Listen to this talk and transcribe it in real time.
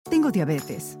Tengo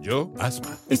diabetes. Yo,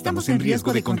 asma. Estamos en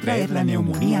riesgo de contraer la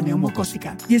neumonía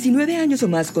neumocócica. 19 años o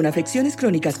más con afecciones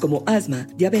crónicas como asma,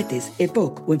 diabetes,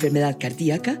 EPOC o enfermedad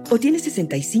cardíaca, o tienes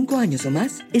 65 años o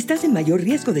más, estás en mayor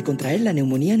riesgo de contraer la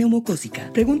neumonía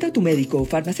neumocócica. Pregunta a tu médico o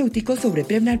farmacéutico sobre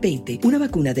Prevnar 20, una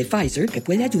vacuna de Pfizer que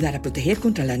puede ayudar a proteger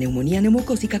contra la neumonía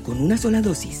neumocócica con una sola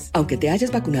dosis. Aunque te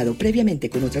hayas vacunado previamente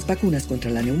con otras vacunas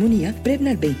contra la neumonía,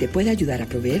 Prevnar 20 puede ayudar a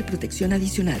proveer protección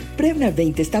adicional. Prevnar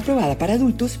 20 está aprobada para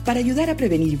adultos para ayudar a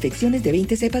prevenir infecciones de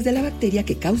 20 cepas de la bacteria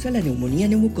que causa la neumonía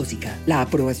neumocócica. La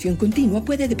aprobación continua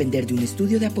puede depender de un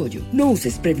estudio de apoyo. No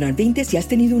uses Prevnar 20 si has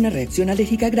tenido una reacción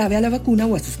alérgica grave a la vacuna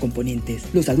o a sus componentes.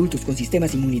 Los adultos con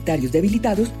sistemas inmunitarios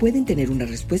debilitados pueden tener una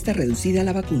respuesta reducida a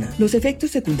la vacuna. Los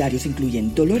efectos secundarios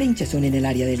incluyen dolor e hinchazón en el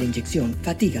área de la inyección,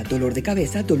 fatiga, dolor de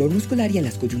cabeza, dolor muscular y en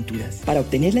las coyunturas. Para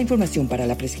obtener la información para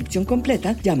la prescripción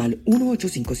completa, llama al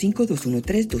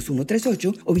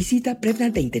 1-855-213-2138 o visita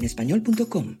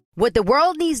prevnar20enespañol.com. What the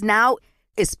world needs now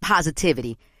is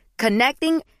positivity.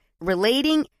 Connecting,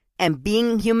 relating, and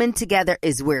being human together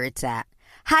is where it's at.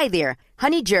 Hi there,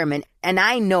 Honey German, and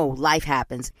I know life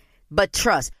happens, but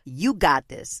trust, you got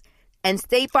this. And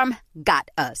State Farm got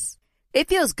us. It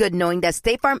feels good knowing that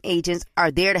State Farm agents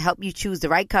are there to help you choose the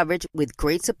right coverage with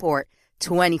great support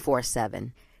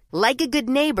 24/7. Like a good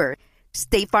neighbor,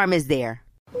 State Farm is there.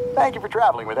 Thank you for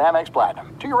traveling with Amex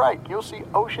Platinum. To your right, you'll see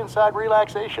oceanside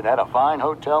relaxation at a fine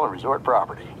hotel and resort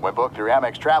property. When booked through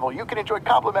Amex Travel, you can enjoy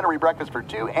complimentary breakfast for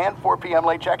 2 and 4 p.m.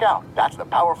 late checkout. That's the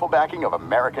powerful backing of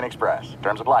American Express.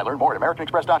 Terms apply. Learn more at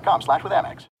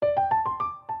americanexpress.com/withAmex.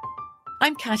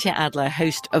 I'm Katya Adler,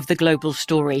 host of The Global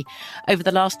Story. Over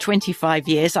the last 25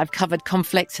 years, I've covered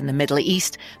conflicts in the Middle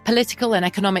East, political and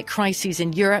economic crises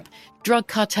in Europe, drug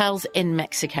cartels in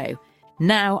Mexico.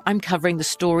 Now I'm covering the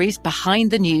stories behind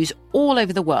the news all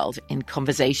over the world in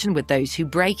conversation with those who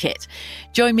break it.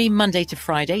 Join me Monday to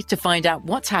Friday to find out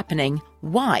what's happening,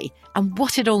 why, and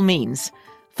what it all means.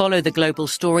 Follow The Global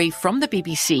Story from the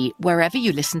BBC wherever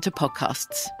you listen to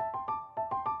podcasts.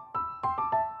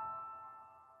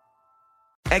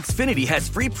 Xfinity has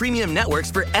free premium networks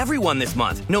for everyone this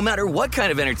month, no matter what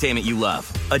kind of entertainment you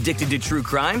love. Addicted to true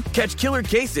crime? Catch killer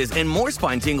cases and more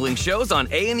spine-tingling shows on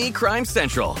A&E Crime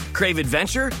Central. Crave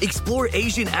adventure? Explore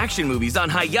Asian action movies on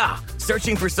Hayya.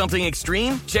 Searching for something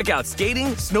extreme? Check out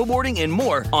skating, snowboarding, and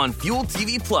more on Fuel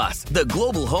TV Plus, the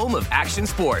global home of action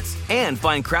sports. And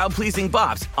find crowd-pleasing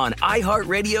bops on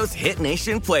iHeartRadio's Hit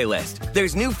Nation playlist.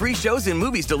 There's new free shows and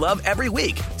movies to love every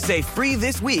week. Say free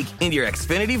this week in your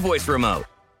Xfinity voice remote.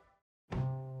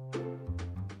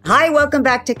 Hi, welcome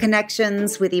back to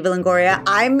Connections with Eva Longoria.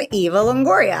 I'm Eva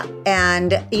Longoria.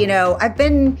 And, I've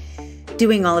been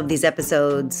doing all of these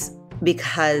episodes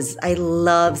because I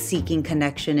love seeking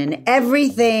connection in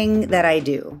everything that I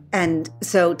do. And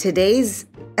so today's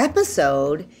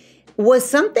episode was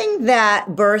something that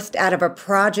birthed out of a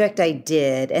project I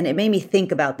did. And it made me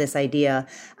think about this idea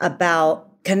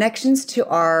about connections to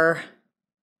our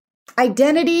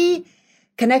identity,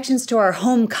 connections to our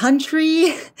home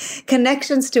country,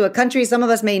 connections to a country some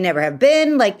of us may never have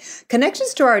been, like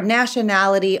connections to our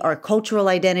nationality, our cultural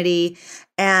identity.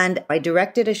 And I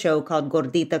directed a show called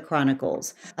Gordita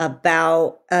Chronicles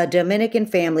about a Dominican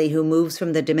family who moves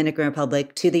from the Dominican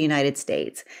Republic to the United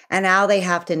States and how they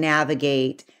have to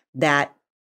navigate that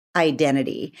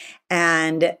identity.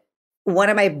 And one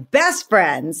of my best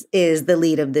friends is the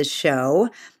lead of this show,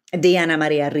 Diana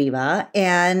Maria Riva,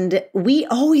 and we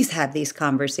always have these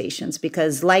conversations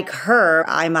because like her,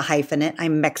 I'm a hyphenate.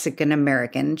 I'm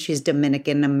Mexican-American. She's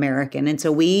Dominican-American. And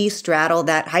so we straddle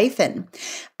that hyphen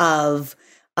of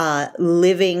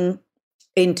living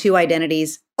in two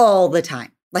identities all the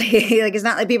time. Like it's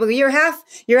not like people go, you're half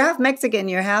Mexican,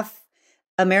 you're half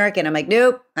American. I'm like,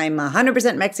 nope, I'm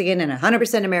 100% Mexican and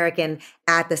 100% American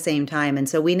at the same time. And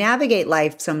so we navigate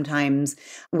life sometimes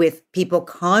with people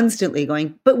constantly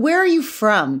going, but where are you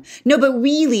from? No, but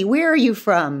really, where are you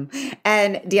from?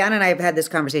 And Diana and I have had this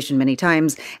conversation many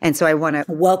times. And so I want to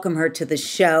welcome her to the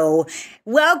show.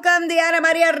 Welcome, Diana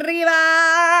Maria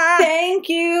Riva. Thank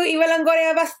you, Eva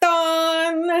Longoria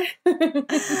Baston.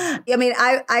 I mean,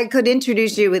 I could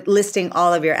introduce you with listing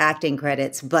all of your acting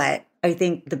credits, but I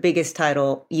think the biggest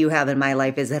title you have in my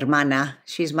life is hermana.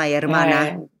 She's my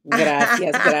hermana.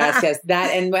 Gracias.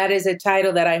 That is a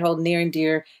title that I hold near and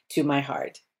dear to my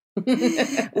heart.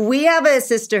 We have a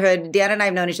sisterhood. Diana and I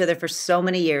have known each other for so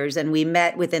many years, and we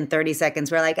met within 30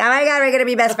 seconds. We're like, oh my God, we're going to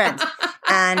be best friends.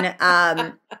 And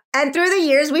And through the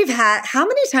years, we've had, how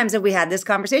many times have we had this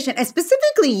conversation? And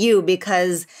specifically you,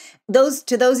 because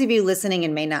to those of you listening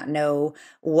and may not know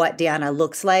what Deanna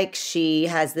looks like, she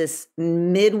has this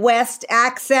Midwest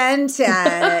accent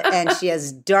and she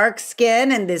has dark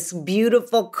skin and this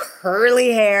beautiful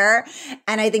curly hair.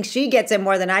 And I think she gets it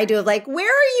more than I do of like,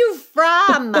 where are you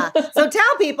from? So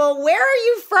tell people, where are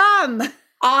you from?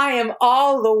 I am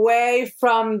all the way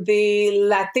from the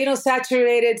Latino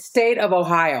saturated state of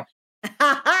Ohio.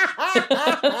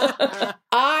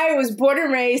 I was born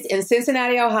and raised in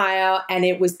Cincinnati, Ohio, and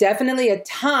it was definitely a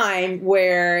time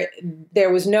where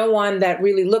there was no one that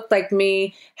really looked like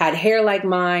me, had hair like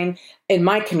mine in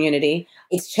my community.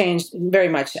 It's changed very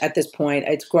much at this point.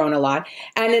 It's grown a lot.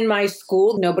 And in my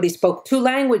school, nobody spoke two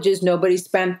languages. Nobody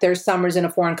spent their summers in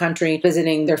a foreign country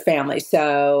visiting their family.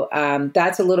 So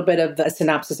that's a little bit of a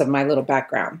synopsis of my little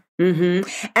background.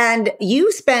 Mm-hmm. And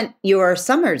you spent your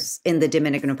summers in the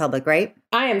Dominican Republic, right?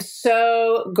 I am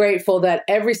so grateful that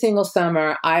every single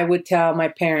summer I would tell my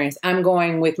parents, I'm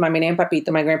going with my Mami and Papito,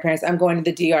 my grandparents, I'm going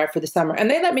to the DR for the summer. And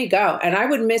they let me go. And I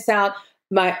would miss out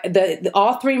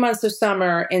all 3 months of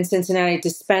summer in Cincinnati to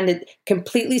spend it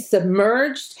completely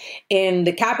submerged in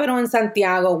the capital in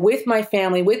Santiago with my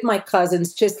family, with my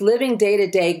cousins, just living day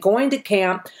to day, going to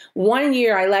camp. 1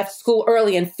 year I left school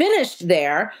early and finished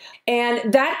there.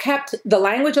 And that kept the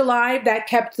language alive. That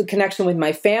kept the connection with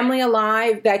my family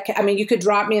alive. You could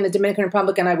drop me in the Dominican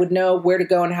Republic and I would know where to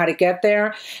go and how to get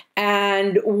there.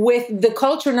 And with the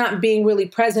culture not being really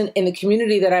present in the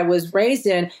community that I was raised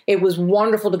in, it was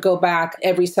wonderful to go back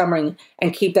every summer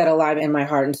and keep that alive in my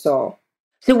heart and soul.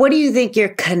 So what do you think your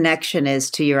connection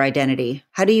is to your identity?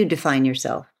 How do you define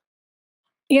yourself?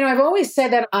 I've always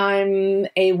said that I'm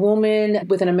a woman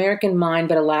with an American mind,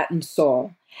 but a Latin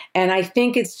soul. And I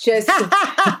think it's just...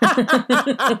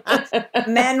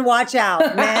 Men, watch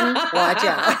out. Men, watch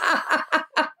out.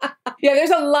 Yeah,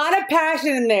 there's a lot of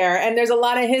passion in there, and there's a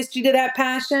lot of history to that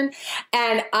passion.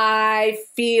 And I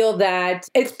feel that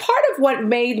it's part of what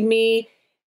made me,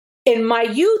 in my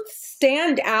youth,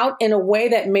 stand out in a way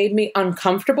that made me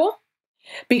uncomfortable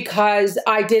because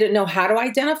I didn't know how to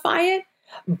identify it.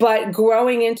 But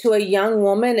growing into a young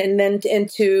woman and then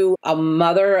into a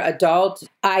mother, adult,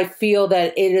 I feel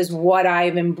that it is what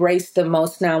I've embraced the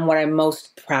most now and what I'm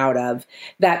most proud of.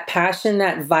 That passion,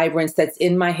 that vibrance that's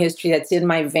in my history, that's in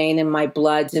my vein, in my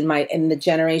bloods, in the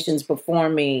generations before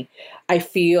me, I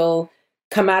feel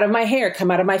come out of my hair, come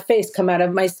out of my face, come out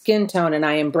of my skin tone, and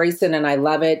I embrace it and I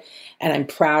love it and I'm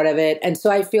proud of it. And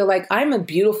so I feel like I'm a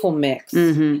beautiful mix.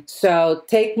 Mm-hmm. So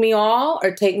take me all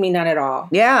or take me none at all.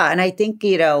 Yeah. And I think,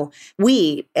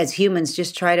 we as humans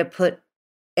just try to put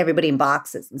everybody in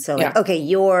boxes. And so okay,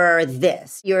 you're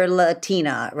this, you're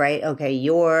Latina, right? Okay,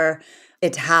 you're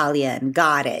Italian,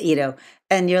 got it,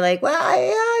 and you're like, well,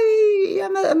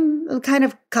 I'm kind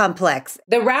of complex.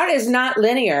 The route is not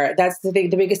linear. That's the thing.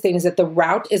 The biggest thing is that the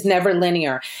route is never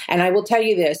linear. And I will tell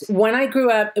you this, when I grew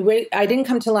up, I didn't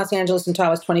come to Los Angeles until I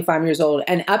was 25 years old.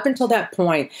 And up until that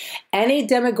point, any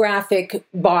demographic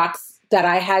box that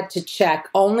I had to check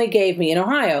only gave me in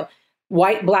Ohio,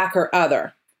 white, black, or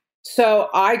other. So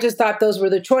I just thought those were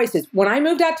the choices. When I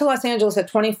moved out to Los Angeles at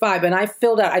 25 and I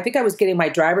filled out, I think I was getting my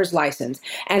driver's license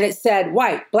and it said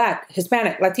white, black,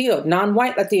 Hispanic, Latino,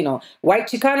 non-white Latino, white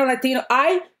Chicano Latino.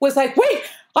 I was like, wait,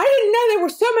 I didn't know there were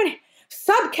so many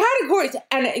subcategories.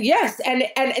 And yes,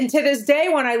 and to this day,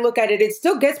 when I look at it, it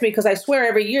still gets me because I swear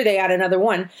every year they add another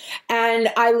one. And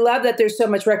I love that there's so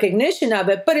much recognition of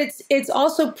it, but it's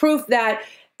also proof that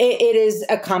it is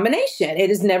a combination.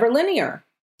 It is never linear.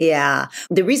 Yeah.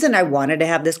 The reason I wanted to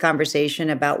have this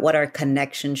conversation about what our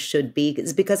connection should be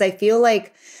is because I feel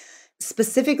like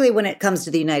specifically when it comes to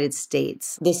the United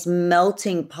States, this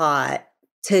melting pot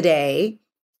today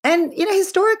and,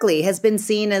 historically has been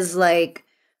seen as like,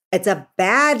 it's a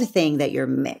bad thing that you're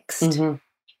mixed,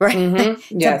 right?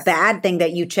 Mm-hmm. It's a bad thing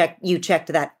that you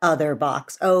checked that other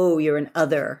box. Oh, you're an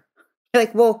other. You're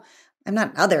like, well, I'm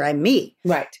not other, I'm me.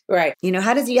 Right.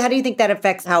 How do you think that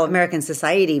affects how American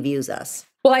society views us?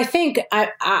 Well, I think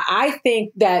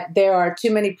that there are too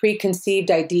many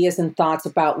preconceived ideas and thoughts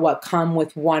about what come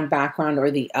with one background or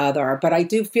the other. But I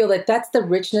do feel that that's the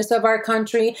richness of our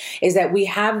country is that we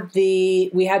have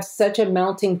such a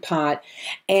melting pot,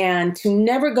 and to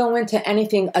never go into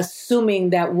anything assuming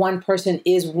that one person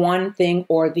is one thing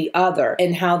or the other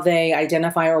in how they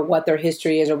identify or what their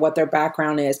history is or what their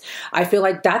background is. I feel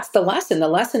like that's the lesson. The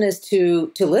lesson is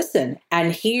to listen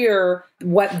and hear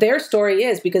what their story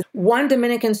is, because one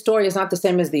Dominican story is not the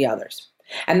same as the others.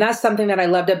 And that's something that I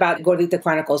loved about Gordita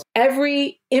Chronicles.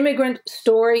 Every immigrant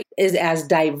story is as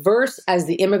diverse as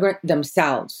the immigrant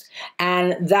themselves.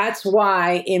 And that's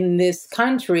why in this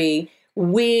country,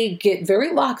 we get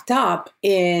very locked up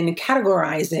in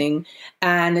categorizing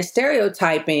and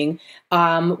stereotyping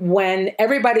when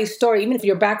everybody's story, even if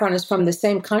your background is from the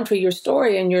same country, your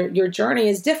story and your journey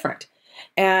is different.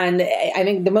 And I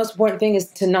think the most important thing is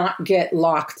to not get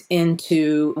locked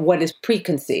into what is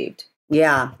preconceived.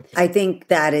 Yeah, I think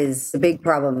that is a big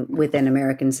problem within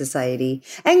American society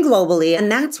and globally.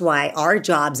 And that's why our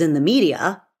jobs in the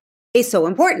media is so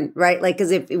important, right? Like,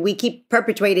 because if we keep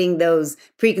perpetuating those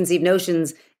preconceived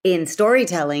notions in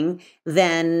storytelling,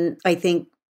 then I think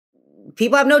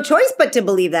people have no choice but to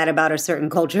believe that about a certain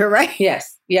culture, right?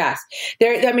 Yes.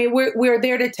 We're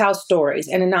there to tell stories,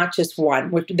 and not just one.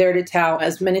 We're there to tell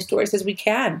as many stories as we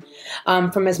can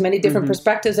from as many different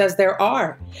perspectives as there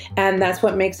are. And that's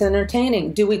what makes it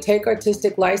entertaining. Do we take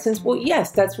artistic license? Well,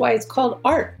 yes, that's why it's called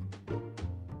art.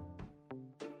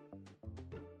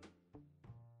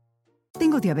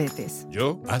 Tengo diabetes.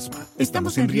 Yo, asma.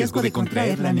 Estamos en riesgo de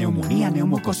contraer la neumonía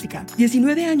neumocócica.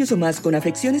 19 años o más con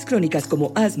afecciones crónicas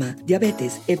como asma,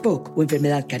 diabetes, EPOC o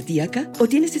enfermedad cardíaca, o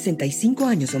tienes 65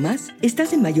 años o más,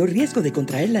 estás en mayor riesgo de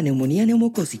contraer la neumonía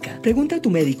neumocócica. Pregunta a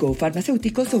tu médico o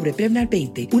farmacéutico sobre Prevnar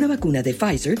 20, una vacuna de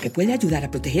Pfizer que puede ayudar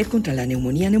a proteger contra la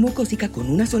neumonía neumocócica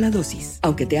con una sola dosis.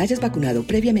 Aunque te hayas vacunado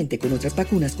previamente con otras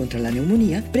vacunas contra la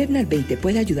neumonía, Prevnar 20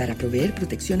 puede ayudar a proveer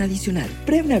protección adicional.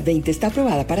 Prevnar 20 está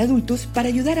aprobada para adultos para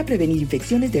ayudar a prevenir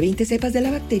infecciones de 20 cepas de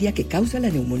la bacteria que causa la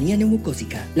neumonía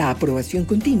neumocócica. La aprobación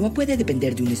continua puede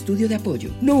depender de un estudio de apoyo.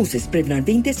 No uses Prevnar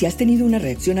 20 si has tenido una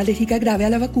reacción alérgica grave a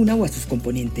la vacuna o a sus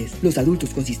componentes. Los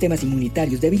adultos con sistemas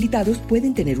inmunitarios debilitados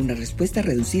pueden tener una respuesta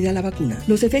reducida a la vacuna.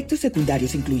 Los efectos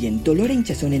secundarios incluyen dolor e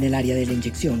hinchazón en el área de la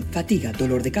inyección, fatiga,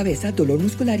 dolor de cabeza, dolor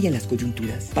muscular y en las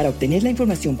coyunturas. Para obtener la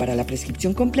información para la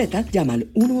prescripción completa, llama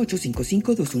al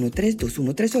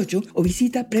 1-855-213-2138 o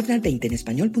visita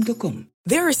Prevnar20enespañol.com.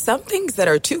 There are some things that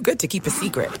are too good to keep a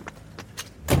secret.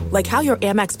 Like how your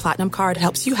Amex Platinum card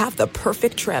helps you have the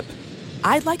perfect trip.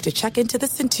 I'd like to check into the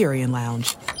Centurion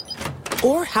Lounge.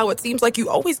 Or how it seems like you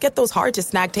always get those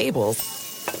hard-to-snag tables.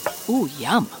 Ooh,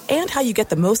 yum. And how you get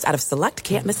the most out of select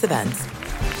can't-miss events.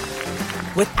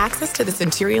 With access to the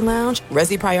Centurion Lounge,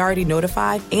 Resi Priority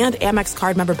Notified, and Amex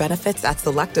card member benefits at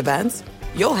select events,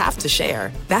 you'll have to share.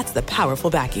 That's the powerful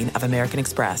backing of American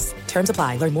Express. Terms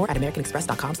apply. Learn more at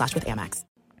americanexpress.com/withAmex.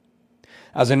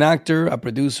 As an actor, a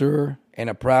producer, and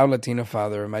a proud Latino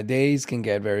father, my days can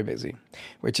get very busy,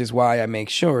 which is why I make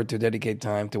sure to dedicate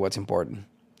time to what's important.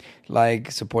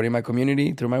 Like supporting my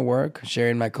community through my work,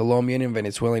 sharing my Colombian and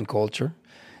Venezuelan culture,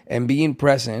 and being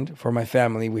present for my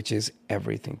family, which is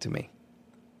everything to me.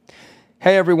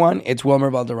 Hey everyone, it's Wilmer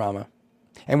Valderrama.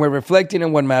 And we're reflecting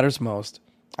on what matters most.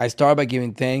 I start by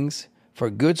giving thanks for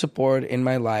good support in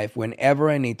my life whenever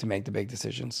I need to make the big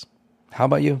decisions. How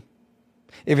about you?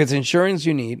 If it's insurance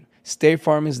you need, State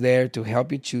Farm is there to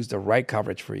help you choose the right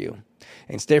coverage for you.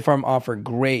 And State Farm offers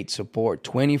great support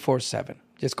 24/7.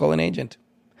 Just call an agent.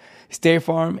 State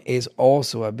Farm is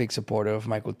also a big supporter of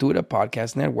my Cultura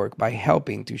podcast network by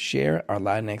helping to share our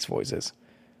Latinx voices.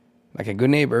 Like a good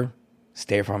neighbor,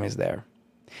 State Farm is there.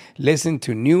 Listen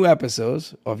to new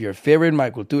episodes of your favorite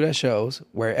My Cultura shows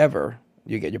wherever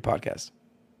you get your podcasts.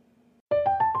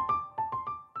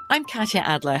 I'm Katya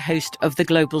Adler, host of The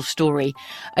Global Story.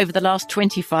 Over the last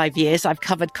 25 years, I've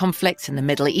covered conflicts in the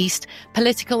Middle East,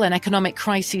 political and economic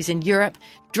crises in Europe,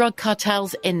 drug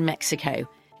cartels in Mexico.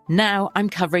 Now I'm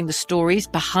covering the stories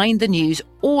behind the news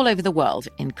all over the world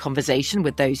in conversation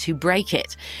with those who break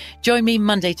it. Join me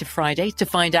Monday to Friday to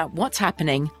find out what's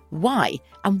happening, why,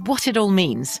 and what it all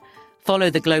means. Follow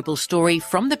The Global Story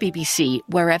from the BBC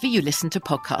wherever you listen to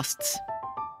podcasts.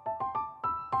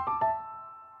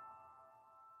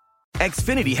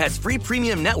 Xfinity has free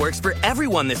premium networks for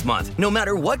everyone this month, no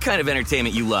matter what kind of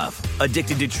entertainment you love.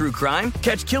 Addicted to true crime?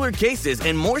 Catch killer cases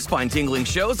and more spine-tingling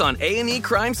shows on A&E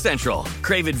Crime Central.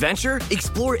 Crave adventure?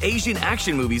 Explore Asian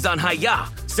action movies on Hayya.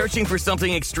 Searching for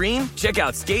something extreme? Check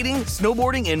out skating,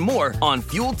 snowboarding, and more on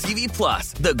Fuel TV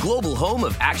Plus, the global home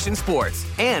of action sports.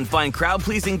 And find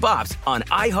crowd-pleasing bops on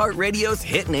iHeartRadio's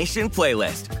Hit Nation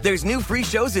playlist. There's new free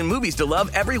shows and movies to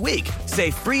love every week. Say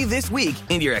free this week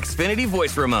in your Xfinity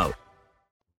voice remote.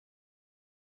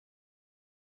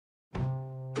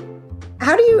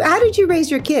 How did you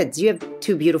raise your kids? You have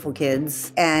two beautiful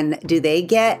kids, and do they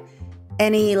get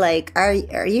any, like, are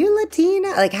you Latina?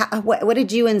 Like, what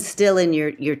did you instill in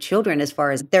your children as far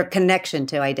as their connection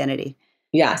to identity?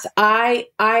 Yes, I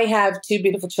have two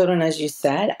beautiful children, as you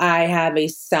said. I have a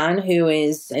son who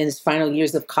is in his final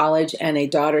years of college and a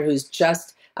daughter who's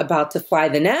just about to fly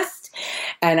the nest,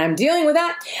 and I'm dealing with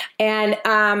that. And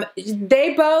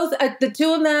they both, the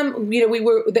two of them,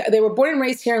 they were born and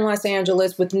raised here in Los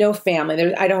Angeles with no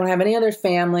family. I don't have any other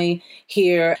family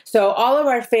here. So all of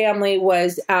our family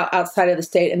was outside of the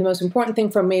state. And the most important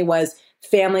thing for me was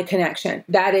family connection.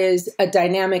 That is a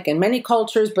dynamic in many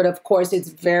cultures, but of course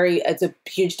it's a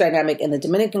huge dynamic in the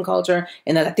Dominican culture,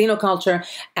 in the Latino culture,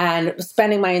 and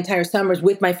spending my entire summers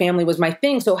with my family was my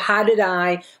thing. So how did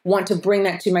I want to bring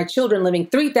that to my children living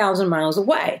 3,000 miles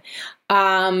away?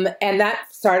 And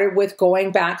that started with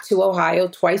going back to Ohio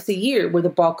twice a year, where the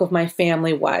bulk of my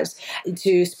family was,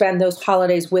 to spend those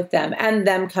holidays with them, and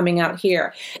them coming out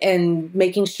here and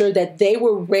making sure that they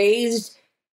were raised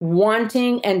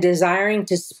wanting and desiring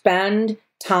to spend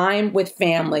time with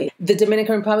family. The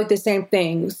Dominican Republic, the same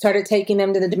thing. Started taking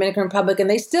them to the Dominican Republic, and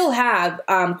they still have,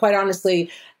 quite honestly,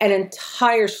 an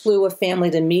entire slew of family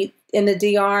to meet in the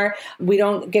DR. We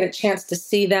don't get a chance to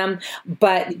see them,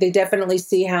 but they definitely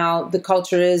see how the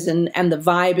culture is and the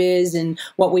vibe is and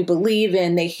what we believe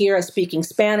in. They hear us speaking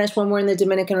Spanish when we're in the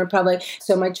Dominican Republic.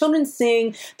 So my children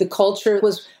seeing the culture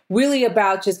was really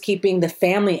about just keeping the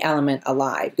family element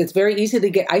alive. It's very easy to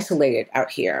get isolated out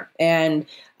here. And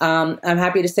I'm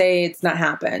happy to say it's not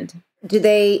happened. Do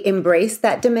they embrace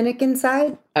that Dominican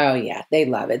side? Oh, yeah, they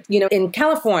love it. In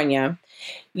California,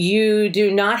 you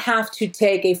do not have to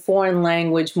take a foreign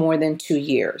language more than 2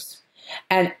 years.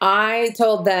 And I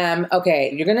told them,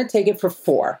 okay, you're going to take it for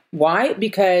 4. Why?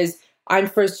 Because I'm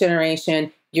first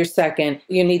generation. You're second.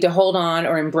 You need to hold on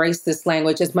or embrace this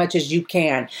language as much as you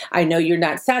can. I know you're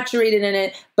not saturated in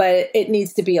it, but it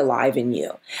needs to be alive in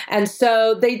you. And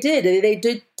so they did. They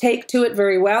did take to it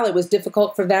very well. It was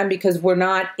difficult for them because we're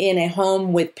not in a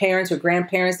home with parents or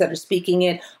grandparents that are speaking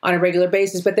it on a regular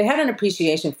basis, but they had an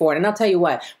appreciation for it. And I'll tell you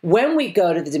what, when we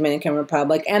go to the Dominican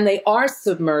Republic and they are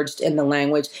submerged in the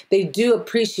language, they do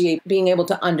appreciate being able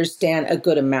to understand a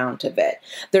good amount of it.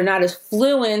 They're not as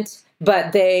fluent,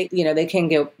 but they can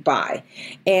get by.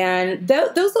 And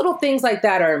those little things like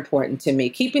that are important to me.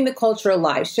 Keeping the culture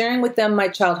alive, sharing with them my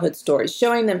childhood stories,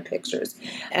 showing them pictures,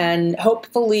 and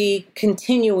hopefully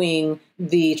continuing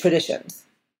the traditions.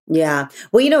 Yeah.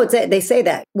 Well, they say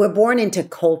that we're born into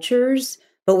cultures,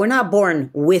 but we're not born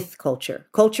with culture.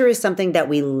 Culture is something that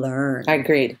we learn.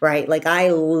 Agreed. Right? Like I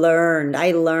learned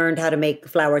how to make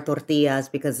flour tortillas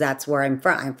because that's where I'm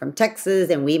from. I'm from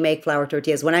Texas and we make flour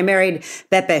tortillas. When I married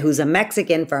Pepe, who's a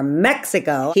Mexican from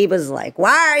Mexico, he was like,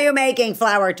 why are you making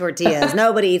flour tortillas?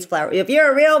 Nobody eats flour. If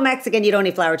you're a real Mexican, you don't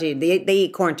eat flour tortillas. They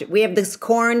eat corn. We have this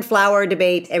corn flour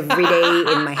debate every day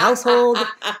in my household.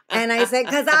 And I said,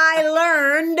 because I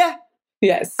learned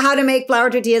how to make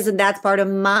flour tortillas, and that's part of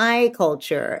my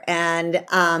culture. And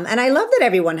I love that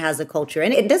everyone has a culture,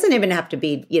 and it doesn't even have to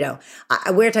be,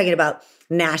 we're talking about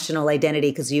national identity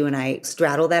because you and I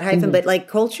straddle that hyphen, but like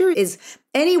culture is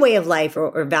any way of life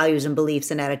or values and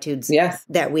beliefs and attitudes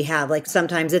that we have. Like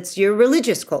sometimes it's your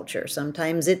religious culture.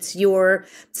 Sometimes it's your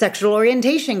sexual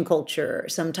orientation culture.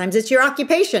 Sometimes it's your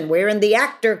occupation. We're in the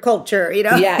actor culture,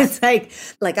 It's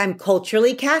like I'm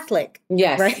culturally Catholic.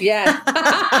 Yes. Right? Yeah.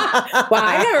 Well,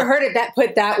 I never heard it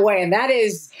put that way. And that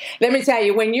is, let me tell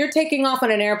you, when you're taking off on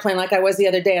an airplane like I was the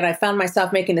other day and I found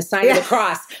myself making the sign of the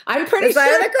cross, I'm pretty sure. The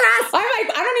sign of the cross. I'm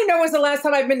like, I don't even know when's the last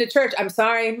time I've been to church. I'm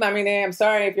sorry. I'm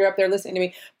sorry if you're up there listening to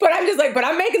me. But I'm just like,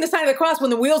 I'm making the sign of the cross when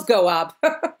the wheels go up.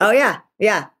 Oh, yeah.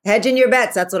 Yeah. Hedging your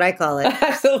bets. That's what I call it.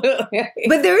 Absolutely.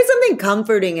 But there is something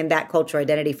comforting in that cultural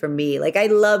identity for me. Like I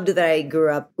loved that I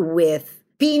grew up with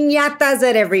piñatas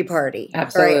at every party.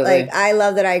 Absolutely. Right? Like I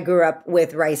love that I grew up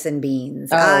with rice and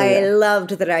beans. I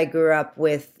loved that I grew up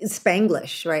with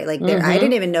Spanglish, right? Like I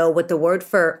didn't even know what the word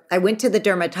for, I went to the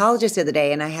dermatologist the other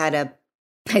day and I had a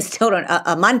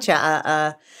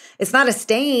mancha. It's not a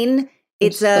stain.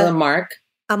 It's a mark.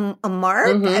 A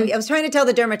mark? I was trying to tell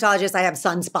the dermatologist I have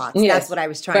sunspots. Yes. That's what I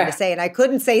was trying to say. And I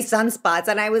couldn't say sunspots.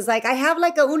 And I was like, I have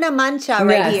like una mancha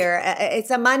right here. It's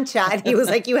a mancha. And he was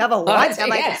like, you have a what? I'm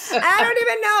like, I don't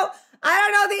even know. I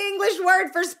don't know the English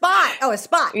word for spot. Oh, a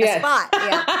spot. A spot.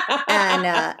 Yeah.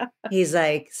 And he's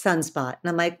like, sunspot. And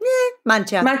I'm like,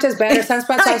 mancha. Mancha's better.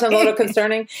 Sunspot sounds a little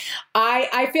concerning.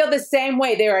 I feel the same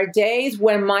way. There are days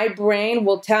when my brain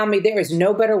will tell me there is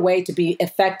no better way to be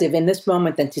effective in this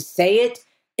moment than to say it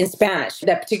in Spanish,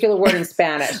 that particular word in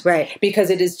Spanish. Right.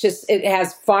 Because it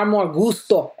has far more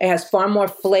gusto. It has far more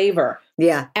flavor.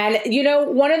 Yeah. And,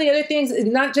 one of the other things is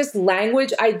not just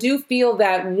language. I do feel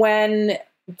that when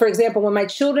for example, when my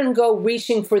children go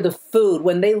reaching for the food,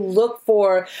 when they look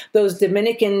for those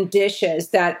Dominican dishes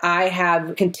that I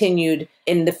have continued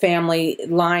in the family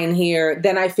line here,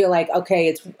 then I feel like,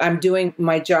 okay, I'm doing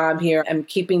my job here. I'm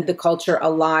keeping the culture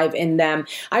alive in them.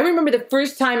 I remember the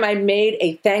first time I made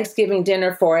a Thanksgiving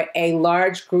dinner for a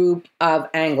large group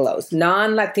of Anglos,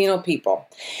 non-Latino people.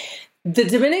 The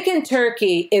Dominican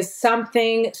turkey is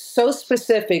something so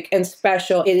specific and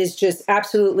special. It is just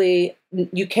absolutely,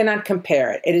 you cannot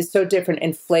compare it. It is so different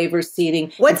in flavor,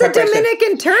 seating. What's a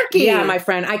Dominican turkey? Yeah, my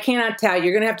friend, I cannot tell.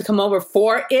 You're going to have to come over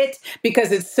for it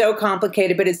because it's so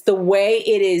complicated, but it's the way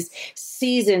it is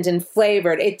seasoned and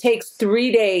flavored. It takes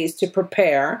 3 days to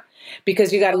prepare,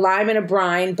 because you got lime in a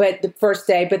brine, but the first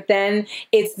day, but then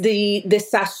it's the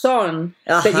sazon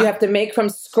that you have to make from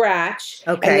scratch.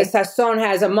 Okay. And the sazon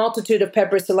has a multitude of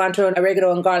peppers, cilantro, and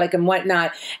oregano, and garlic, and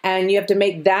whatnot. And you have to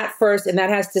make that first, and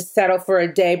that has to settle for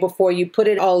a day before you put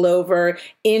it all over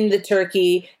in the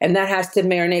turkey, and that has to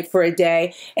marinate for a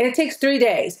day. And it takes 3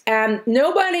 days. And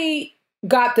nobody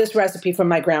got this recipe from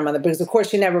my grandmother because, of course,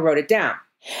 she never wrote it down.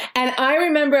 And I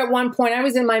remember at one point, I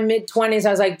was in my mid-20s, I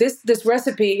was like, this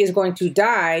recipe is going to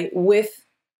die with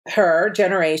her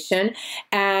generation,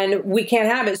 and we can't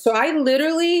have it. So I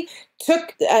literally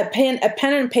took a pen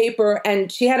and paper,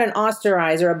 and she had an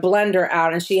austerizer, a blender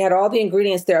out, and she had all the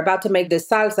ingredients there about to make the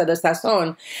salsa, the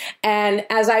sazon. And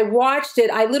as I watched it,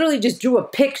 I literally just drew a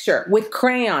picture with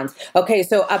crayons. Okay,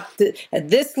 so up to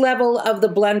this level of the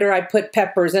blender, I put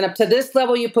peppers, and up to this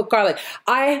level, you put garlic.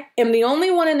 I am the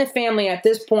only one in the family at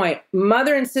this point,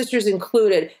 mother and sisters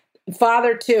included,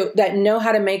 father too, that know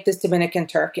how to make this Dominican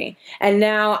turkey. And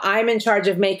now I'm in charge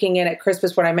of making it at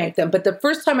Christmas when I make them. But the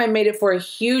first time I made it for a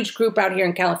huge group out here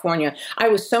in California, I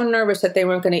was so nervous that they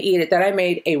weren't going to eat it that I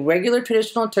made a regular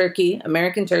traditional turkey,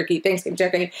 American turkey, Thanksgiving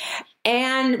turkey,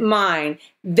 and mine.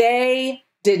 They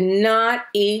did not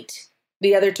eat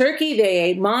the other turkey. They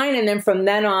ate mine. And then from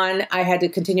then on, I had to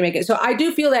continue making it. So I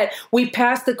do feel that we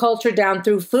pass the culture down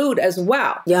through food as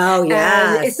well. Oh,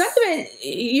 yes. And it's not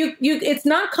it's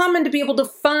not common to be able to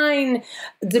find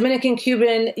Dominican,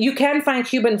 Cuban. You can find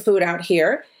Cuban food out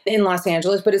here in Los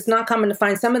Angeles, but it's not common to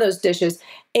find some of those dishes.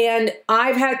 And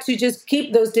I've had to just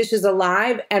keep those dishes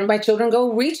alive, and my children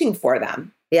go reaching for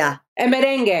them. Yeah. And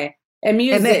merengue. And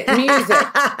music.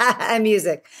 And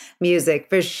music,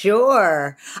 for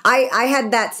sure. I had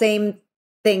that same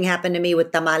thing happen to me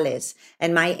with tamales.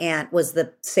 And my aunt was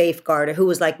the safeguarder, who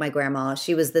was like my grandma.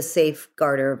 She was the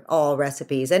safeguarder of all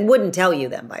recipes and wouldn't tell you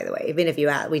them, by the way, even if you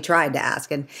asked. We tried to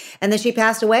ask. And then she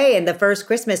passed away. And the first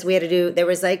Christmas we had to do, there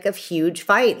was like a huge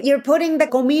fight. You're putting the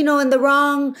comino in the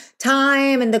wrong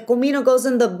time, and the comino goes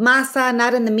in the masa,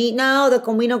 not in the meat. No, the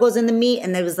comino goes in the meat.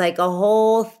 And there was like a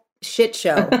whole shit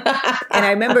show. And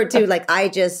I remember too, like I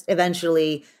just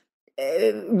eventually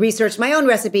researched my own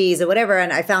recipes or whatever.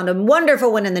 And I found a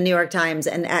wonderful one in the New York Times.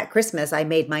 And at Christmas, I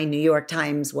made my New York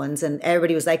Times ones, and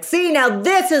everybody was like, see, now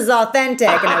this is authentic.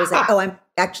 And I was like, oh, I'm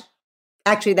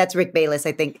actually, that's Rick Bayless.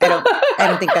 I think, I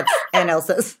don't think that's Ann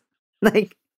Elsa's.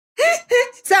 Like,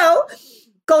 so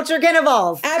culture can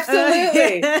evolve.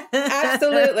 Absolutely.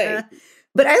 Absolutely.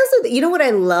 But I also, you know what I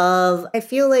love? I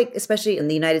feel like, especially in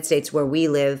the United States where we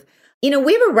live, you know,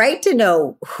 we have a right to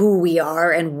know who we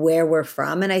are and where we're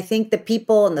from. And I think the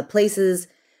people and the places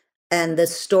and the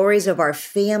stories of our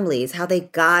families, how they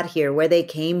got here, where they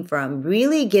came from,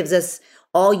 really gives us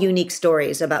all unique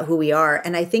stories about who we are.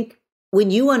 And I think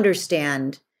when you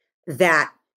understand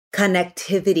that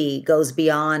connectivity goes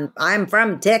beyond, I'm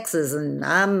from Texas and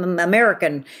I'm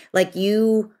American, like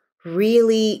you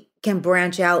really can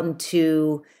branch out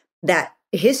into that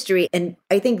history. And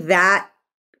I think that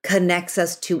connects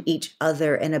us to each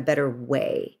other in a better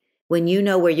way. When you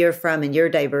know where you're from and your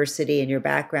diversity and your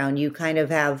background, you kind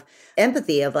of have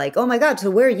empathy of like, oh my God,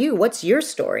 so where are you? What's your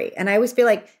story? And I always feel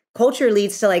like culture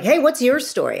leads to like, hey, what's your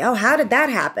story? Oh, how did that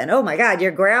happen? Oh my God,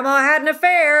 your grandma had an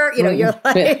affair. You know, you're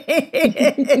like,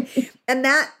 and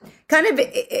that kind of,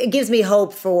 it gives me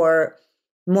hope for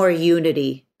more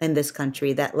unity in this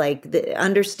country, that like the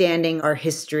understanding our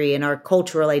history and our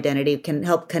cultural identity can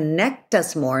help connect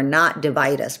us more, not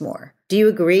divide us more. Do you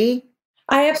agree?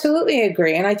 I absolutely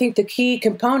agree. And I think the key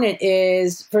component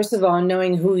is, first of all,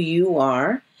 knowing who you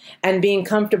are and being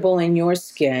comfortable in your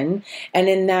skin. And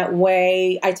in that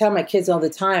way, I tell my kids all the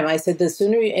time, I said, the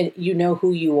sooner you know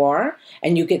who you are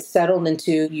and you get settled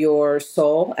into your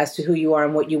soul as to who you are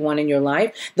and what you want in your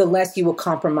life, the less you will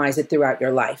compromise it throughout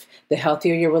your life. The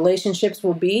healthier your relationships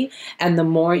will be, and the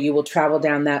more you will travel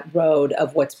down that road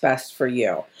of what's best for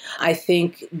you. I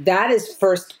think that is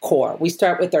first core. We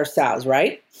start with ourselves,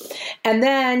 right? And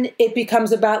then it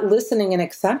becomes about listening and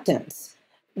acceptance.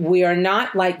 We are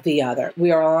not like the other.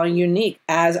 We are all unique,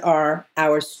 as are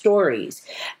our stories.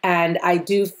 And I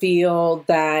do feel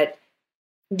that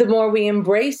the more we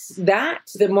embrace that,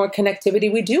 the more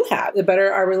connectivity we do have, the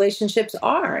better our relationships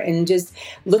are. And just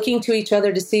looking to each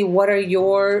other to see what are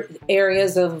your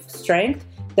areas of strength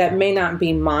that may not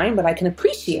be mine, but I can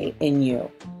appreciate in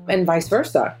you, and vice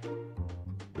versa.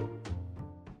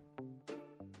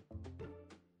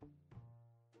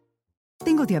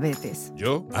 Tengo diabetes.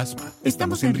 Yo, asma.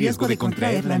 Estamos en riesgo de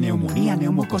contraer la neumonía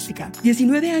neumocócica.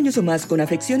 19 años o más con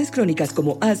afecciones crónicas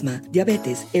como asma,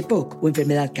 diabetes, EPOC o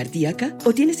enfermedad cardíaca,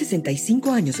 o tienes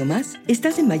 65 años o más,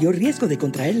 estás en mayor riesgo de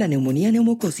contraer la neumonía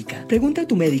neumocócica. Pregunta a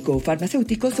tu médico o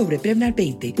farmacéutico sobre Prevnar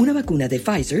 20, una vacuna de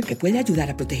Pfizer que puede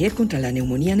ayudar a proteger contra la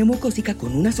neumonía neumocócica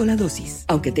con una sola dosis.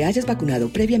 Aunque te hayas vacunado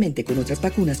previamente con otras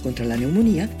vacunas contra la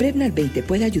neumonía, Prevnar 20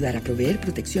 puede ayudar a proveer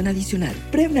protección adicional.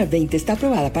 Prevnar 20 está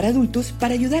aprobada para adultos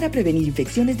para ayudar a prevenir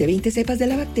infecciones de 20 cepas de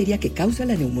la bacteria que causa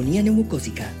la neumonía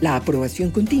neumocócica. La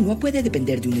aprobación continua puede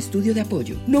depender de un estudio de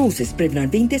apoyo. No uses Prevnar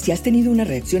 20 si has tenido una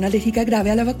reacción alérgica grave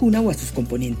a la vacuna o a sus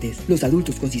componentes. Los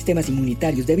adultos con sistemas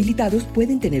inmunitarios debilitados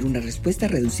pueden tener una respuesta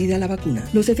reducida a la vacuna.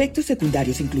 Los efectos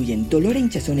secundarios incluyen dolor e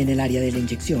hinchazón en el área de la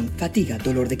inyección, fatiga,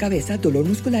 dolor de cabeza, dolor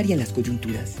muscular y en las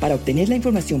coyunturas. Para obtener la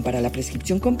información para la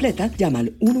prescripción completa, llama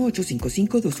al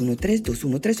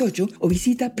 1-855-213-2138 o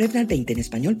visita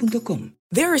Prevnar20enespañol.com.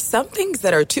 There are some things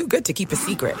that are too good to keep a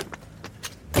secret.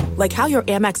 Like how your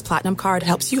Amex Platinum card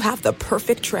helps you have the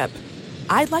perfect trip.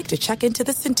 I'd like to check into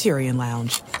the Centurion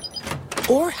Lounge.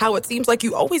 Or how it seems like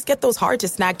you always get those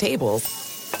hard-to-snag tables.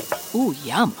 Ooh,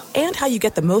 yum. And how you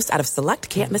get the most out of select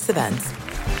can't-miss events.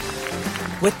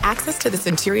 With access to the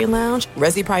Centurion Lounge,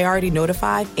 Resi Priority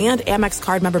Notified, and Amex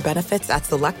card member benefits at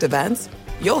select events,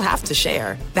 you'll have to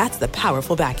share. That's the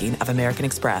powerful backing of American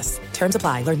Express. Terms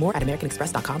apply. Learn more at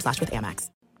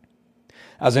americanexpress.com/withAmex.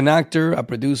 As an actor, a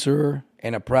producer,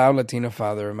 and a proud Latino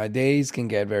father, my days can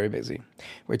get very busy,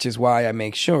 which is why I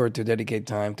make sure to dedicate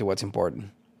time to what's important.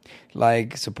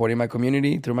 Like supporting my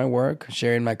community through my work,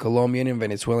 sharing my Colombian and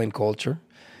Venezuelan culture,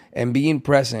 and being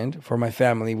present for my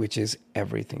family, which is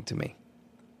everything to me.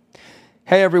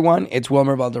 Hey everyone, it's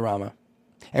Wilmer Valderrama.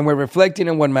 And we're reflecting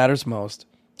on what matters most.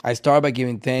 I start by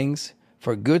giving thanks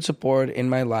for good support in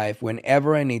my life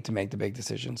whenever I need to make the big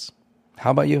decisions. How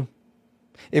about you?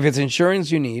 If it's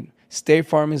insurance you need, State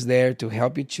Farm is there to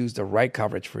help you choose the right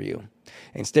coverage for you.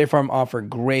 And State Farm offers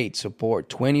great support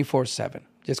 24/7.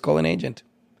 Just call an agent.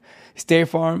 State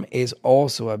Farm is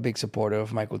also a big supporter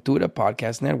of my Cultura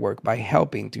podcast network by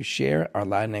helping to share our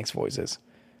Latinx voices.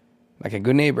 Like a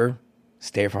good neighbor,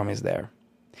 State Farm is there.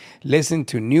 Listen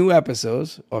to new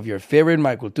episodes of your favorite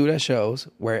My Cultura shows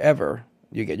wherever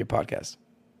you get your podcasts.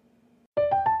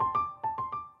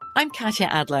 I'm Katya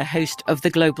Adler, host of The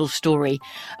Global Story.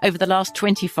 Over the last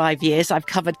 25 years, I've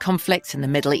covered conflicts in the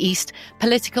Middle East,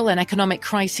 political and economic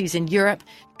crises in Europe,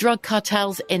 drug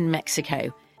cartels in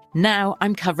Mexico. Now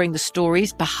I'm covering the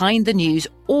stories behind the news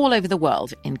all over the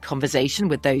world in conversation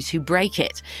with those who break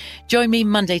it. Join me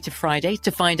Monday to Friday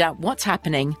to find out what's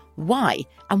happening, why,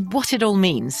 and what it all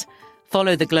means.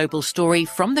 Follow The Global Story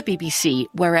from the BBC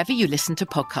wherever you listen to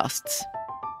podcasts.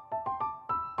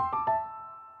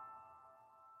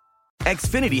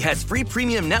 Xfinity has free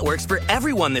premium networks for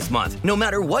everyone this month, no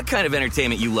matter what kind of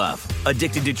entertainment you love.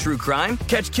 Addicted to true crime?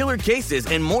 Catch killer cases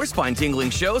and more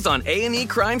spine-tingling shows on A&E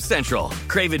Crime Central.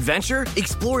 Crave adventure?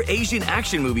 Explore Asian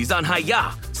action movies on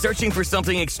Hi-Ya. Searching for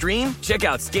something extreme? Check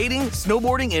out skating,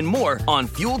 snowboarding, and more on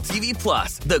Fuel TV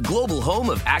Plus, the global home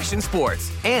of action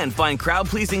sports. And find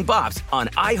crowd-pleasing bops on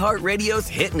iHeartRadio's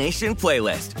Hit Nation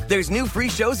playlist. There's new free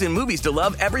shows and movies to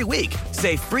love every week.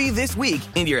 Say free this week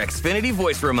in your Xfinity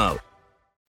voice remote.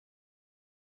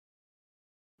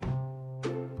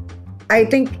 I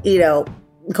think,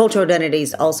 cultural identity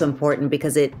is also important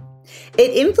because it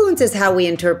influences how we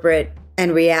interpret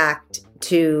and react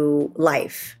to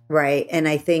life, right? And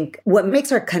I think what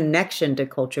makes our connection to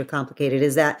culture complicated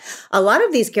is that a lot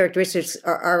of these characteristics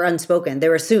are unspoken.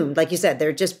 They're assumed, like you said,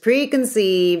 they're just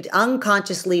preconceived,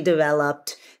 unconsciously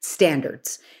developed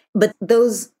standards. But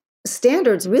those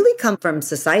standards really come from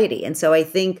society. And so I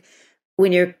think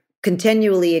when you're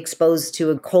continually exposed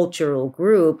to a cultural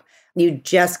group, you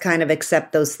just kind of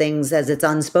accept those things as it's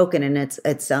unspoken and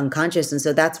it's unconscious. And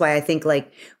so that's why I think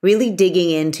really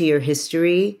digging into your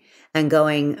history and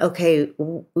going, okay,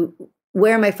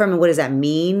 where am I from and what does that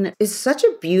mean is such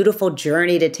a beautiful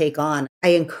journey to take on. I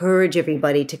encourage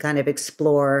everybody to kind of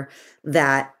explore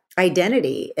that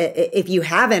identity if you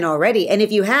haven't already. And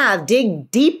if you have,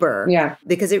 dig deeper. Yeah.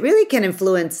 Because it really can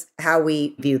influence how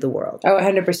we view the world. Oh,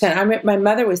 100%. My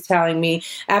mother was telling me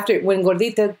when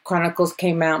Gordita Chronicles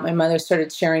came out, my mother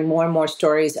started sharing more and more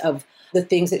stories of the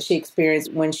things that she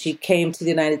experienced when she came to the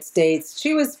United States.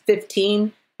 She was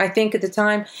 15, I think, at the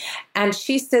time. And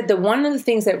she said that one of the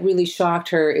things that really shocked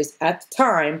her is at the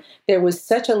time, there was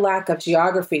such a lack of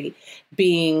geography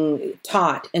being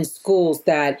taught in schools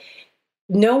that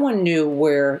no one knew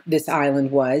where this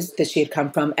island was that she had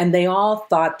come from. And they all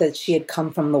thought that she had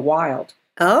come from the wild.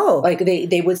 Oh. Like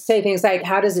they would say things like,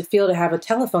 how does it feel to have a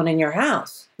telephone in your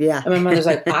house? Yeah. And my mother's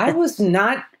like, I was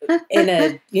not in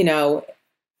a,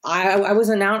 I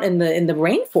wasn't out in the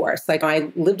rainforest. Like I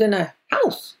lived in a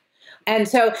house. And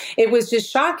so it was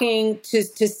just shocking to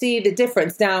see the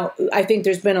difference. Now, I think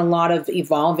there's been a lot of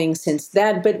evolving since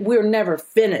then, but we're never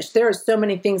finished. There are so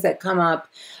many things that come up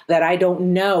that I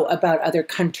don't know about other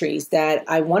countries that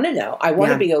I want to know. I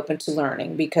want to be open to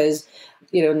learning because,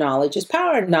 knowledge is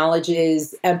power. Knowledge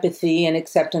is empathy and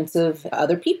acceptance of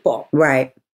other people.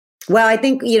 Right. Well, I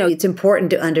think, it's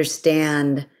important to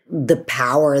understand the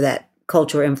power that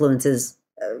cultural influences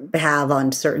have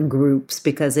on certain groups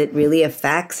because it really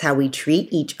affects how we treat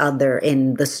each other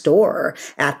in the store,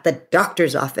 at the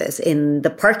doctor's office, in the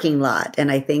parking lot.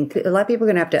 And I think a lot of people are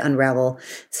going to have to unravel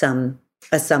some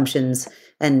assumptions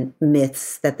and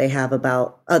myths that they have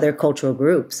about other cultural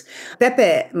groups.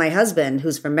 Pepe, my husband,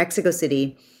 who's from Mexico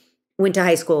City, went to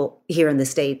high school here in the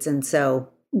States. And so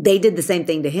they did the same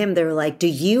thing to him. They were like, do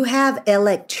you have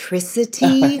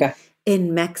electricity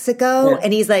in Mexico? Yeah.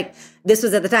 And he's like, this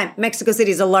was at the time, Mexico City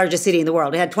is the largest city in the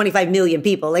world. It had 25 million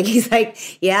people. Like, he's like,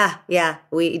 yeah.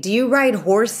 Do you ride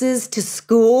horses to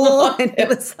school? And it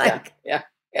was like, yeah.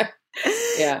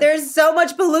 There's so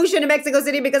much pollution in Mexico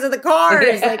City because of the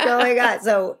cars. Like, oh my God.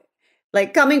 So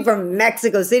like coming from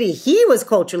Mexico City, he was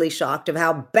culturally shocked of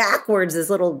how backwards this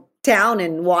little town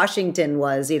in Washington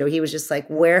was. He was just like,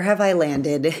 where have I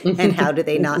landed? And how do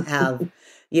they not have,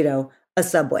 a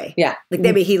subway? Yeah. Like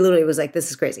maybe he literally was like, this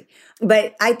is crazy.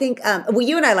 But I think,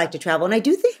 you and I like to travel. And I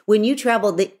do think when you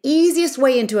travel, the easiest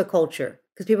way into a culture,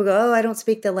 because people go, oh, I don't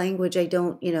speak the language. I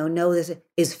don't, know this,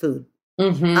 is food.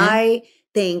 Mm-hmm. I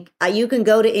think you can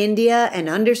go to India and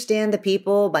understand the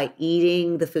people by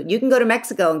eating the food. You can go to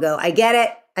Mexico and go, I get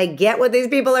it. I get what these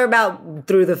people are about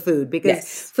through the food,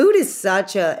 because food is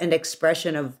such an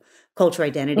expression of cultural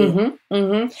identity. Mm-hmm,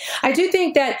 mm-hmm. I do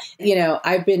think that,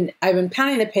 I've been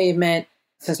pounding the pavement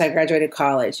since I graduated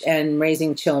college and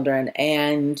raising children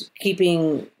and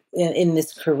keeping in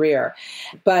this career.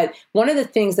 But one of the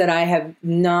things that I have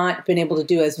not been able to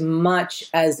do as much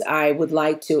as I would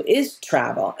like to is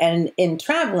travel. And in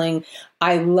traveling,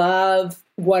 I love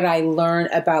what I learn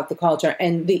about the culture.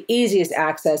 And the easiest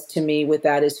access to me with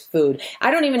that is food.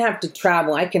 I don't even have to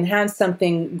travel. I can have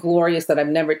something glorious that I've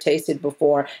never tasted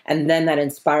before. And then that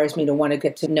inspires me to want to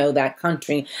get to know that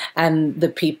country and the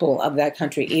people of that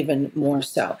country even more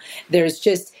so. There's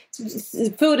just,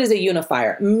 food is a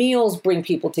unifier. Meals bring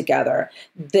people together.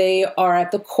 They are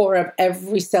at the core of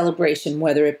every celebration,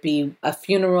 whether it be a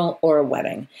funeral or a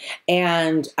wedding.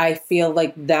 And I feel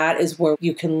like that is where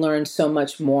you can learn so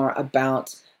much more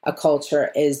about a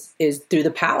culture is through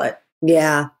the palate.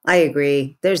 Yeah, I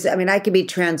agree. I could be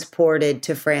transported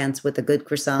to France with a good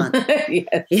croissant.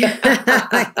 Yes.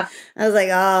 I was like,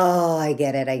 oh, I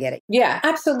get it. Yeah,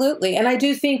 absolutely. And I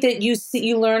do think that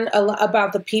you learn a lot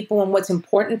about the people and what's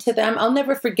important to them. I'll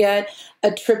never forget a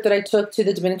trip that I took to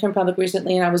the Dominican Republic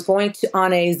recently, and I was going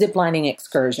on a ziplining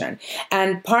excursion.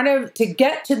 And to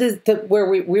get to where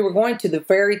we were going to the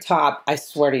very top, I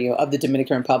swear to you, of the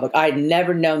Dominican Republic, I'd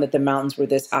never known that the mountains were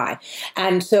this high.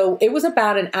 And so it was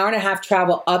about an hour and a half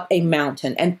travel up a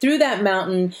mountain. And through that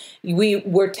mountain, we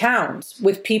were towns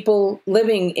with people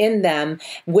living in them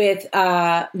with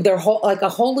their a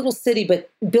whole little city, but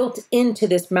built into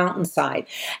this mountainside.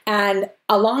 And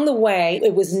along the way,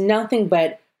 it was nothing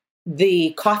but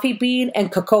the coffee bean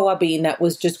and cocoa bean that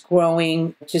was just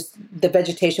growing, the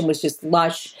vegetation was just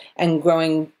lush and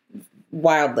growing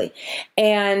wildly.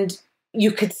 And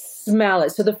you could smell it.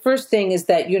 So the first thing is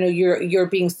that, you're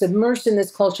being submerged in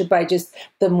this culture by just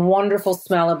the wonderful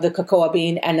smell of the cocoa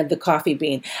bean and of the coffee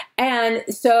bean. And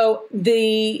so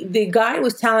the guy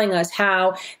was telling us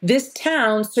how this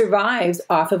town survives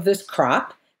off of this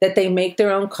crop, that they make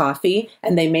their own coffee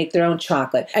and they make their own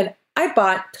chocolate. And I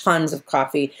bought tons of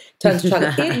coffee, tons of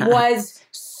chocolate. It was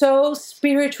so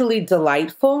spiritually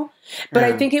delightful. But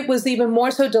I think it was even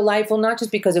more so delightful, not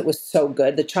just because it was so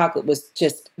good. The chocolate was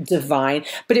just divine,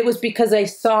 but it was because I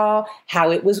saw how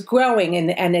it was growing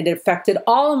and it affected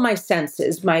all of my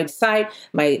senses, my sight,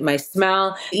 my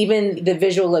smell, even the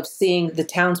visual of seeing the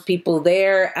townspeople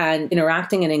there and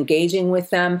interacting and engaging with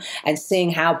them and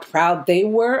seeing how proud they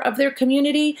were of their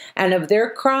community and of their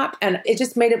crop. And it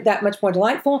just made it that much more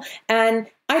delightful. And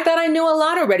I thought I knew a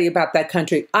lot already about that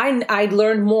country. I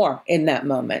learned more in that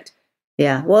moment.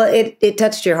 Yeah. Well, it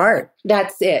touched your heart.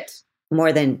 That's it.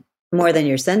 More than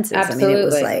your senses. Absolutely. I mean, it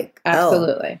was like,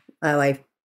 absolutely.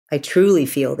 I truly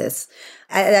feel this.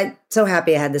 I'm so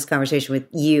happy I had this conversation with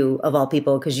you, of all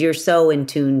people, because you're so in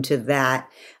tune to that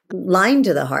line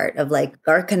to the heart of like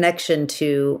our connection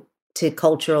to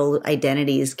cultural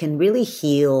identities can really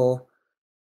heal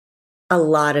a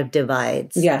lot of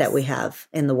divides that we have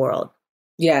in the world.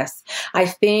 Yes. I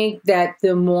think that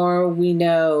the more we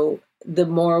know, the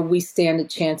more we stand a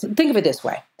chance. Think of it this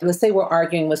way. Let's say we're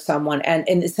arguing with someone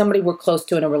and somebody we're close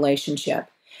to in a relationship,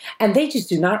 and they just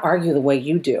do not argue the way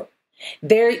you do.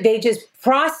 They just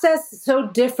process so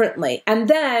differently. And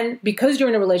then because you're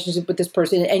in a relationship with this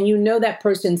person and you know that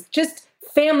person's just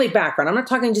family background, I'm not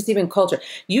talking just even culture,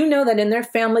 you know that in their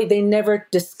family, they never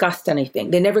discussed anything.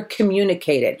 They never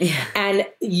communicated. Yeah. And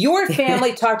your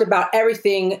family talked about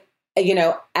everything,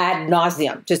 ad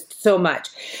nauseum, just so much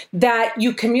that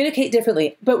you communicate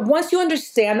differently. But once you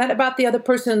understand that about the other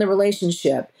person in the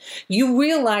relationship, you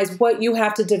realize what you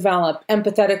have to develop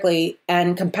empathetically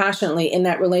and compassionately in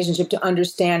that relationship to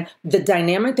understand the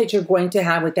dynamic that you're going to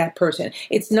have with that person.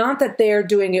 It's not that they're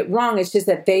doing it wrong. It's just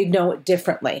that they know it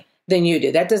differently than you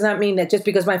do. That does not mean that just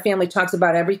because my family talks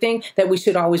about everything that we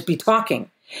should always be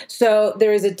talking. So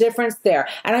there is a difference there.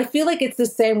 And I feel like it's the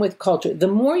same with culture. The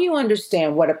more you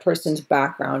understand what a person's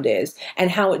background is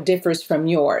and how it differs from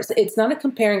yours, it's not a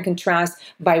compare and contrast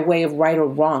by way of right or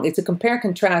wrong. It's a compare and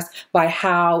contrast by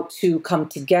how to come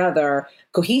together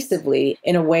cohesively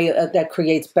in a way that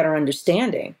creates better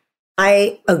understanding.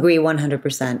 I agree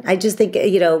 100%. I just think,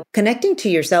 connecting to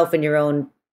yourself and your own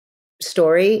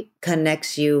story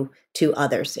connects you to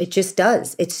others. It just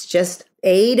does. It's just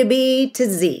A to B to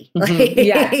Z.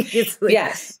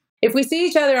 Yes. If we see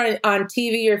each other on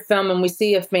TV or film and we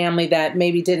see a family that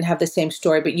maybe didn't have the same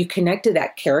story, but you connect to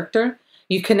that character,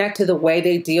 you connect to the way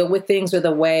they deal with things or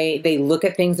the way they look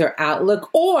at things, their outlook,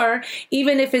 or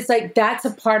even if it's like, that's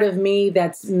a part of me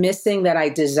that's missing that I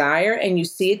desire, and you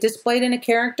see it displayed in a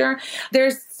character,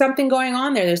 there's something going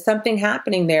on there. There's something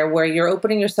happening there where you're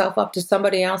opening yourself up to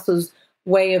somebody else's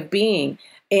way of being.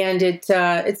 And it's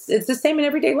the same in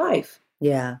everyday life.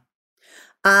 Yeah.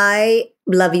 I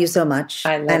love you so much.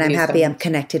 And I'm happy I'm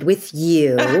connected with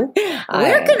you.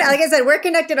 Like I said, we're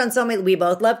connected on so many. We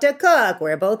both love to cook.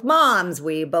 We're both moms.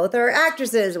 We both are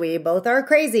actresses. We both are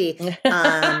crazy.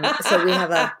 So we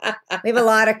have a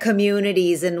lot of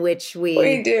communities in which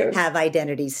we do have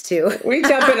identities too. We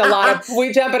jump in a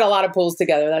lot of pools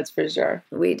together. That's for sure.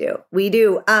 We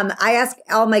do. I ask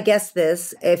all my guests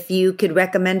this: if you could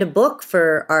recommend a book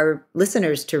for our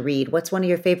listeners to read, what's one of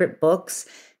your favorite books?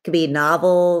 It could be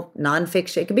novel,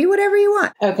 nonfiction. It could be whatever you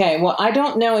want. Okay. Well, I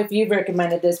don't know if you've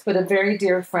recommended this, but a very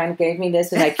dear friend gave me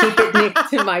this, and I keep it next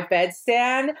to my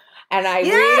bedstand. And I read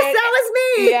it. Yes, that was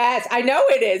me. Yes, I know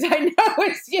it is. I know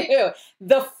it's you.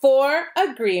 The 4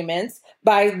 Agreements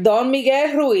by Don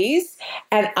Miguel Ruiz.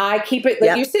 And I keep it,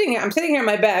 like I'm sitting here in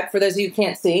my bed, for those of you who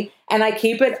can't see, and I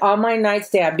keep it on my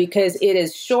nightstand because it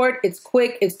is short, it's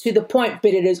quick, it's to the point,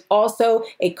 but it is also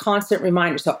a constant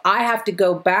reminder. So I have to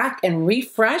go back and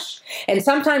refresh. And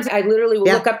sometimes I literally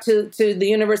will look up to the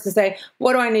universe and say,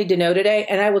 what do I need to know today?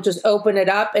 And I will just open it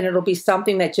up and it'll be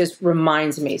something that just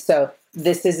reminds me. So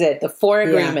this is it, the 4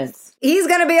 Agreements. He's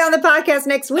going to be on the podcast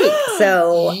next week.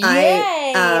 So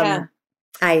I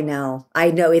know.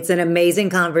 It's an amazing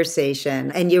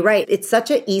conversation. And you're right. It's such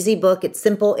an easy book. It's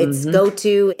simple. It's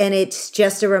go-to. And it's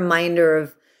just a reminder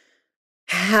of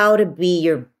how to be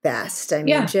your best. I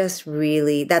mean, just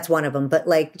really, that's one of them. But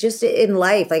like just in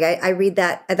life, like I read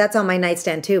that. That's on my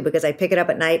nightstand too, because I pick it up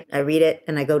at night, I read it,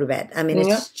 and I go to bed. I mean,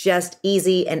 it's just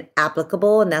easy and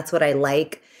applicable. And that's what I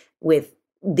like with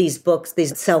these books,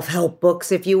 these self-help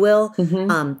books, if you will.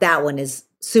 That one is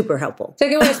super helpful.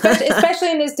 So,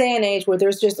 especially in this day and age where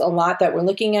there's just a lot that we're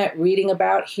looking at, reading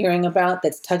about, hearing about,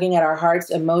 that's tugging at our hearts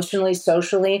emotionally,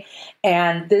 socially.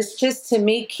 And this just, to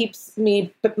me, keeps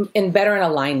me in better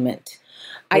alignment.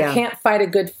 I can't fight a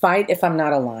good fight if I'm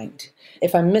not aligned.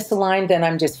 If I'm misaligned, then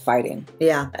I'm just fighting.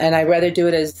 And I'd rather do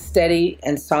it as steady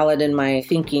and solid in my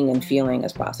thinking and feeling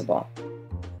as possible.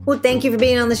 Well, thank you for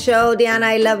being on the show, Diana.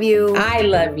 I love you. I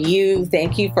love you.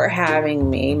 Thank you for having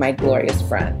me, my glorious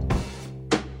friend.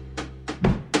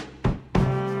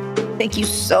 Thank you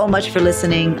so much for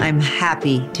listening. I'm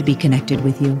happy to be connected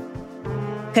with you.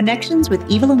 Connections with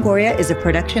Eva Longoria is a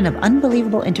production of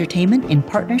Unbelievable Entertainment in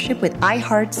partnership with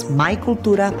iHeart's My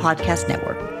Cultura podcast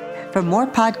network. For more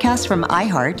podcasts from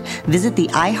iHeart, visit the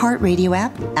iHeartRadio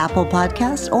app, Apple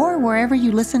Podcasts, or wherever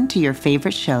you listen to your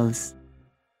favorite shows.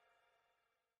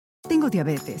 Tengo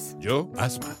diabetes. Yo,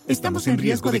 asma. Estamos en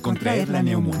riesgo de contraer la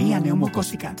neumonía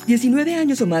neumocócica. 19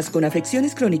 años o más con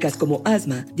afecciones crónicas como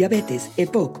asma, diabetes,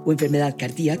 EPOC o enfermedad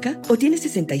cardíaca, o tienes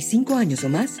 65 años o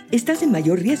más, estás en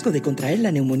mayor riesgo de contraer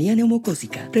la neumonía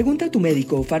neumocócica. Pregunta a tu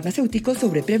médico o farmacéutico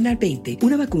sobre Prevnar 20,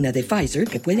 una vacuna de Pfizer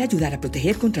que puede ayudar a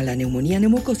proteger contra la neumonía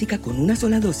neumocócica con una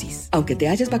sola dosis. Aunque te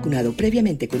hayas vacunado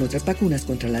previamente con otras vacunas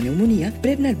contra la neumonía,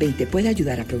 Prevnar 20 puede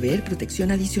ayudar a proveer protección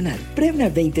adicional.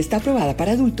 Prevnar 20 está aprobada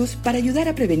para adultos para ayudar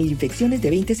a prevenir infecciones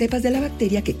de 20 cepas de la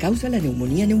bacteria que causa la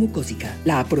neumonía neumocócica.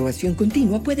 La aprobación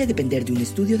continua puede depender de un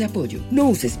estudio de apoyo. No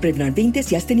uses Prevnar 20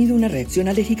 si has tenido una reacción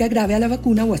alérgica grave a la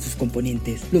vacuna o a sus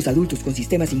componentes. Los adultos con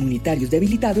sistemas inmunitarios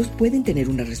debilitados pueden tener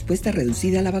una respuesta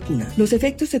reducida a la vacuna. Los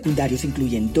efectos secundarios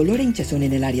incluyen dolor e hinchazón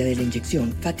en el área de la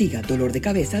inyección, fatiga, dolor de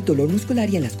cabeza, dolor muscular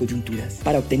y en las coyunturas.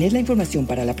 Para obtener la información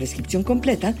para la prescripción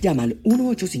completa, llama al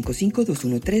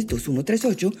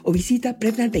 1-855-213-2138 o visita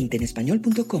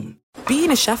Prevnar20enespañol.com.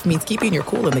 Being a chef means keeping your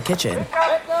cool in the kitchen.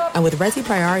 And with Resi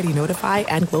Priority Notify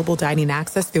and Global Dining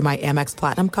Access through my Amex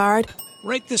Platinum card,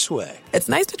 right this way. It's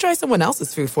nice to try someone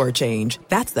else's food for a change.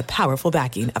 That's the powerful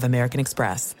backing of American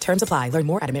Express. Terms apply. Learn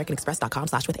more at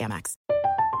americanexpress.com/withAmex.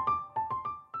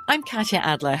 I'm Katya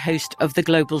Adler, host of The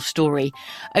Global Story.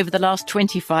 Over the last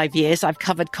 25 years, I've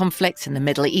covered conflicts in the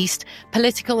Middle East,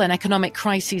 political and economic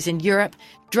crises in Europe,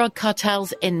 drug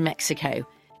cartels in Mexico.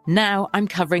 Now I'm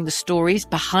covering the stories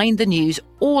behind the news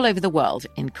all over the world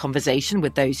in conversation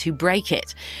with those who break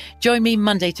it. Join me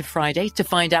Monday to Friday to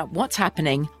find out what's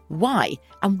happening, why,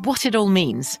 and what it all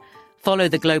means. Follow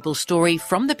The Global Story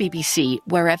from the BBC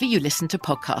wherever you listen to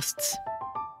podcasts.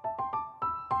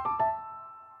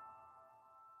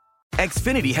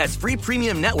 Xfinity has free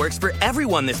premium networks for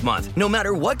everyone this month, no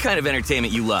matter what kind of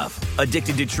entertainment you love.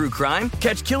 Addicted to true crime?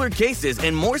 Catch killer cases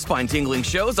and more spine-tingling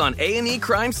shows on A&E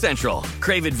Crime Central.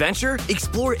 Crave adventure?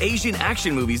 Explore Asian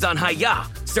action movies on Hi-Ya.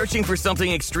 Searching for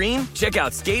something extreme? Check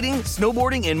out skating,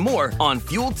 snowboarding, and more on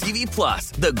Fuel TV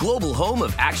Plus, the global home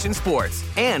of action sports.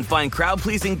 And find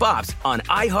crowd-pleasing bops on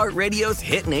iHeartRadio's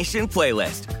Hit Nation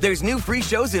playlist. There's new free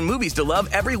shows and movies to love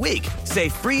every week. Say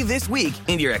free this week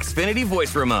in your Xfinity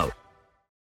voice remote.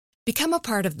 Become a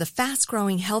part of the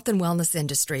fast-growing health and wellness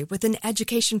industry with an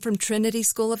education from Trinity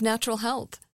School of Natural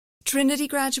Health. Trinity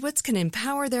graduates can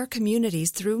empower their communities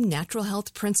through natural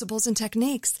health principles and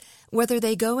techniques, whether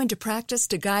they go into practice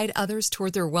to guide others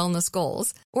toward their wellness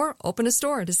goals or open a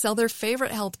store to sell their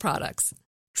favorite health products.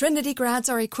 Trinity grads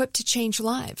are equipped to change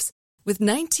lives with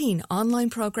 19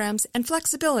 online programs and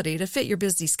flexibility to fit your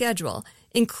busy schedule,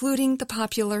 including the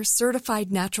popular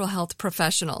Certified Natural Health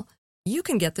Professional. You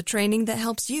can get the training that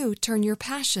helps you turn your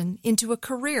passion into a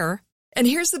career. And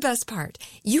here's the best part.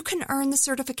 You can earn the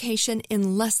certification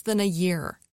in less than a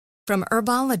year. From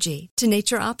herbology to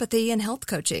naturopathy and health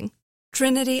coaching,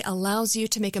 Trinity allows you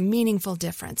to make a meaningful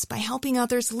difference by helping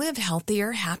others live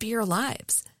healthier, happier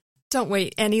lives. Don't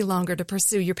wait any longer to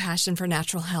pursue your passion for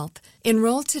natural health.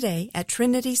 Enroll today at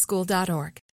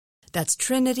trinityschool.org. That's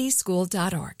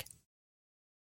trinityschool.org.